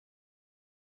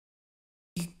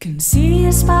Can see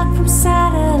a spark from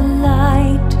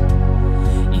satellite,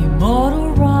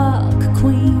 immortal rock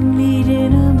queen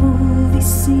leading a movie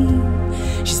scene.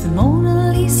 She's the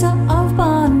Mona Lisa of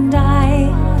Bondi.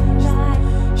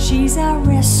 She's our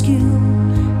rescue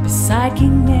beside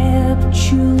King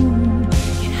Neptune.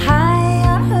 Get high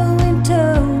on her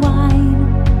winter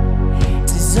wine,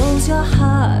 dissolves your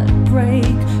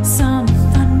heartbreak, some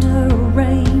thunder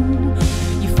rain.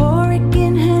 Euphoric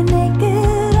in her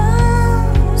naked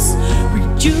arms,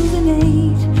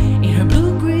 rejuvenate in her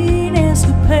blue-green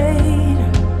escapade.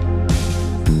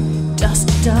 Dust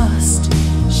to dust,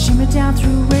 shimmer down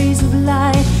through rays of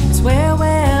light. It's where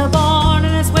we're born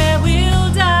and it's where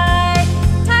we'll die.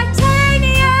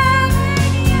 Titanium,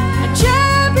 a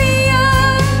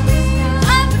champion,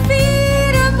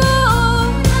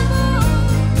 undefeatable,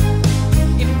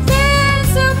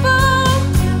 invincible,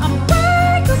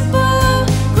 unbreakable,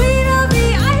 queen of the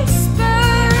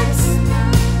icebergs.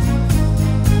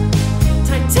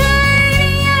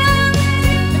 Titanium,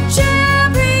 a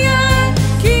champion,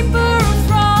 keeper of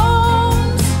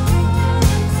thrones,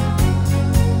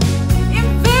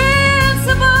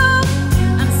 invincible,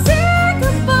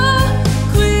 unsinkable,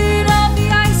 queen of the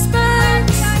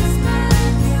icebergs.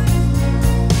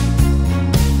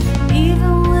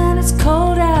 Even when it's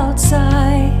cold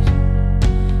outside,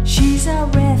 she's our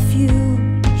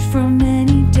refuge from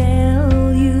any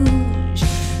deluge.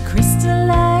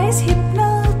 Crystallize,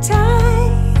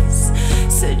 hypnotize,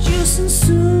 seduce and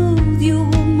soothe you,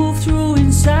 move through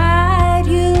inside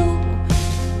you.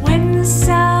 When the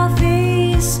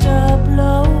southeaster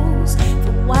blows,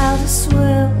 the wildest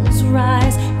swells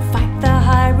rise, fight the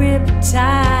high rip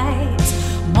tides.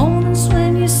 Moments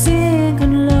when you're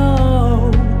sinking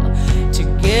low,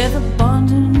 together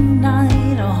bonding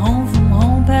night, a home from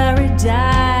home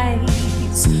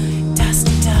paradise. Dust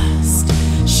to dust,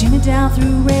 shimmer down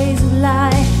through rays of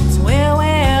light. It's where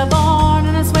we're born.